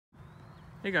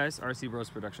Hey guys, RC Bros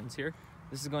Productions here.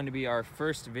 This is going to be our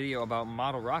first video about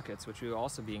model rockets, which we will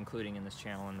also be including in this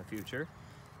channel in the future.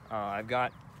 I've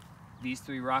got these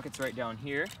 3 rockets right down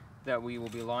here that we will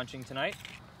be launching tonight,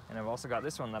 and I've also got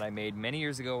this one that I made many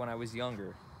years ago when I was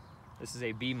younger. This is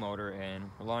a B motor, and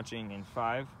we're launching in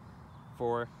 5,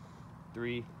 4,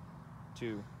 3,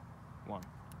 2, 1.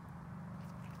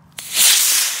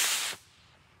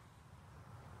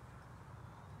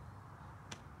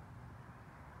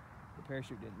 The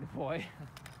parachute didn't deploy. Here,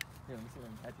 let me see if I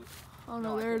can catch it. Oh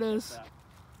no, there it is.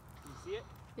 Can you see it?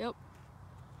 Yep.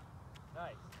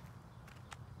 Nice.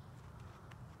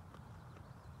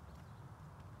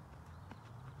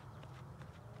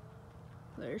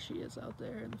 There she is out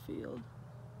there in the field.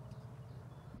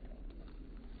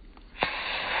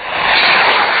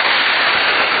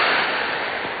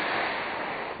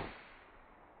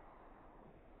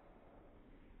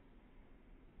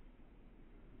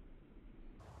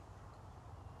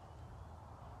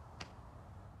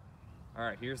 All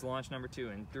right, here's launch number 2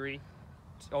 in 3.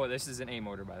 Oh, this is an A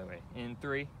motor, by the way. In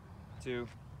 3, 2,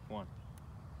 1.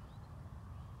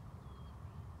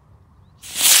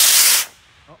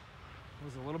 Oh, it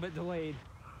was a little bit delayed.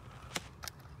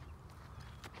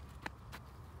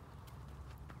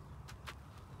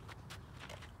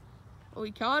 Oh,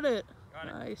 we caught it. Got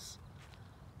it. Nice.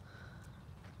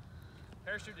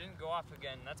 Parachute didn't go off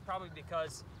again. That's probably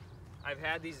because I've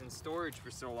had these in storage for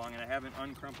so long and I haven't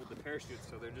uncrumpled the parachute,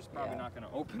 so they're just probably not going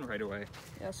to open right away.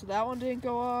 Yeah, so that one didn't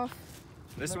go off.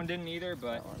 This one didn't either,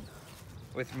 but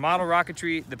with model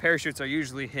rocketry, the parachutes are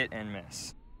usually hit and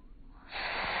miss.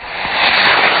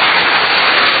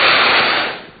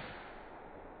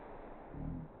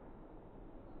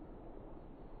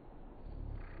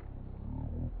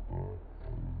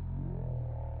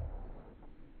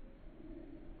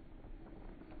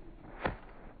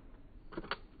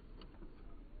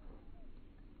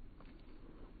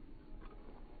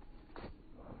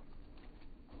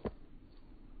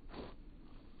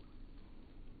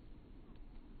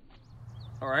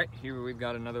 All right, here we've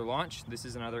got another launch. This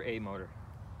is another A motor.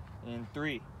 In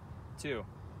 3, 2,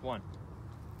 1.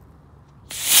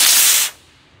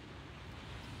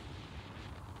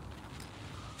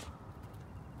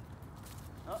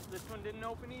 Oh, this one didn't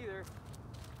open either.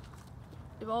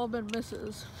 They've all been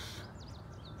misses.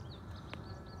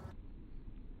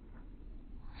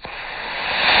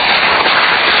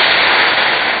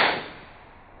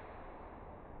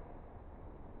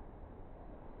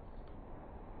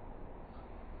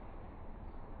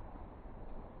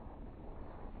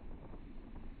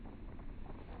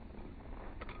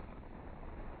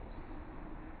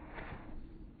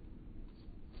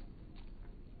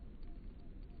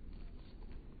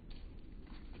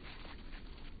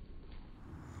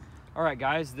 All right,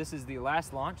 guys, this is the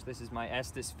last launch. This is my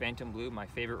Estes Phantom Blue, my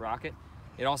favorite rocket.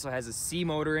 It also has a C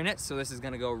motor in it, so this is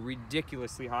gonna go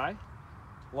ridiculously high.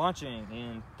 Launching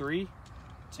in 3,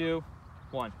 2,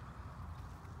 1.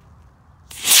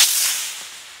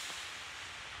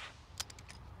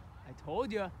 I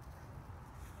told you.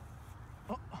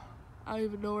 Oh, I don't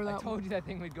even know where that I told you that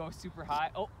thing would go super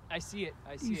high. Oh, I see it.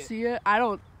 I see You it. see it?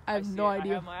 I have no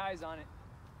idea. I have my eyes on it.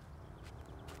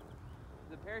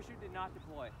 The parachute did not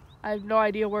deploy. I have no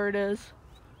idea where it is.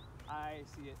 I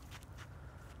see it.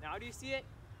 Now do you see it?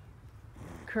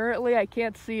 Currently, I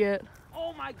can't see it.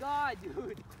 Oh my God,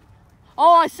 dude.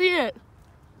 Oh, I see it.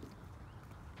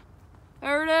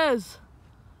 There it is.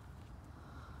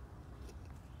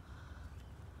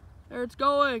 There it's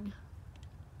going.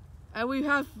 And we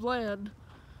have land.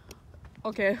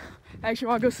 Okay, I actually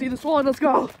want to go see this one. Let's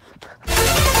go.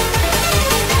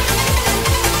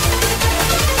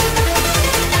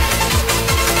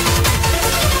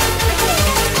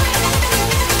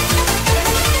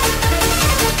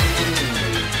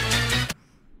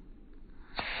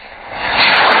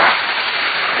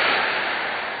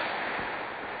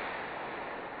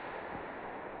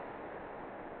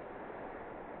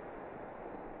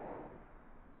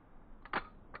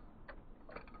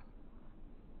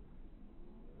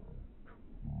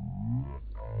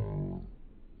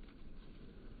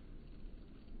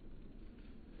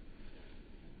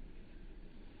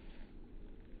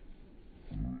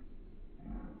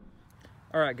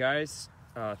 All right, guys,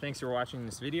 thanks for watching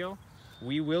this video.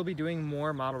 We will be doing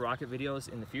more model rocket videos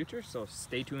in the future, so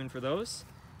stay tuned for those.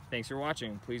 Thanks for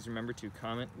watching. Please remember to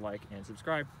comment, like, and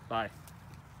subscribe. Bye.